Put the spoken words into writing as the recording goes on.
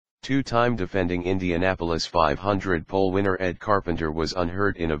Two-time defending Indianapolis 500 pole winner Ed Carpenter was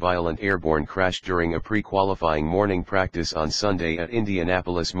unhurt in a violent airborne crash during a pre-qualifying morning practice on Sunday at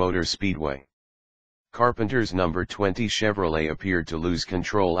Indianapolis Motor Speedway. Carpenter's number 20 Chevrolet appeared to lose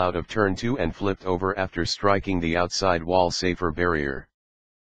control out of turn 2 and flipped over after striking the outside wall safer barrier.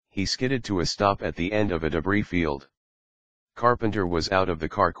 He skidded to a stop at the end of a debris field. Carpenter was out of the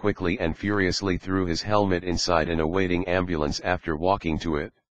car quickly and furiously threw his helmet inside an awaiting ambulance after walking to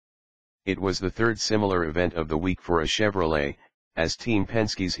it. It was the third similar event of the week for a Chevrolet, as Team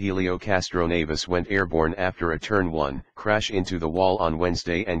Penske's Helio Castroneves went airborne after a Turn 1 crash into the wall on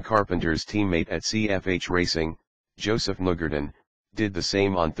Wednesday, and Carpenter's teammate at CFH Racing, Joseph Nugurden, did the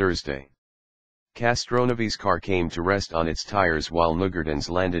same on Thursday. Castroneves' car came to rest on its tires while Nugurden's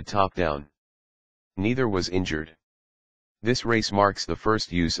landed top-down. Neither was injured. This race marks the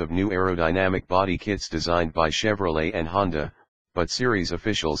first use of new aerodynamic body kits designed by Chevrolet and Honda, but series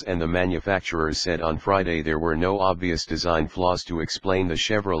officials and the manufacturers said on Friday there were no obvious design flaws to explain the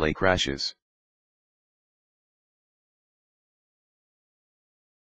Chevrolet crashes.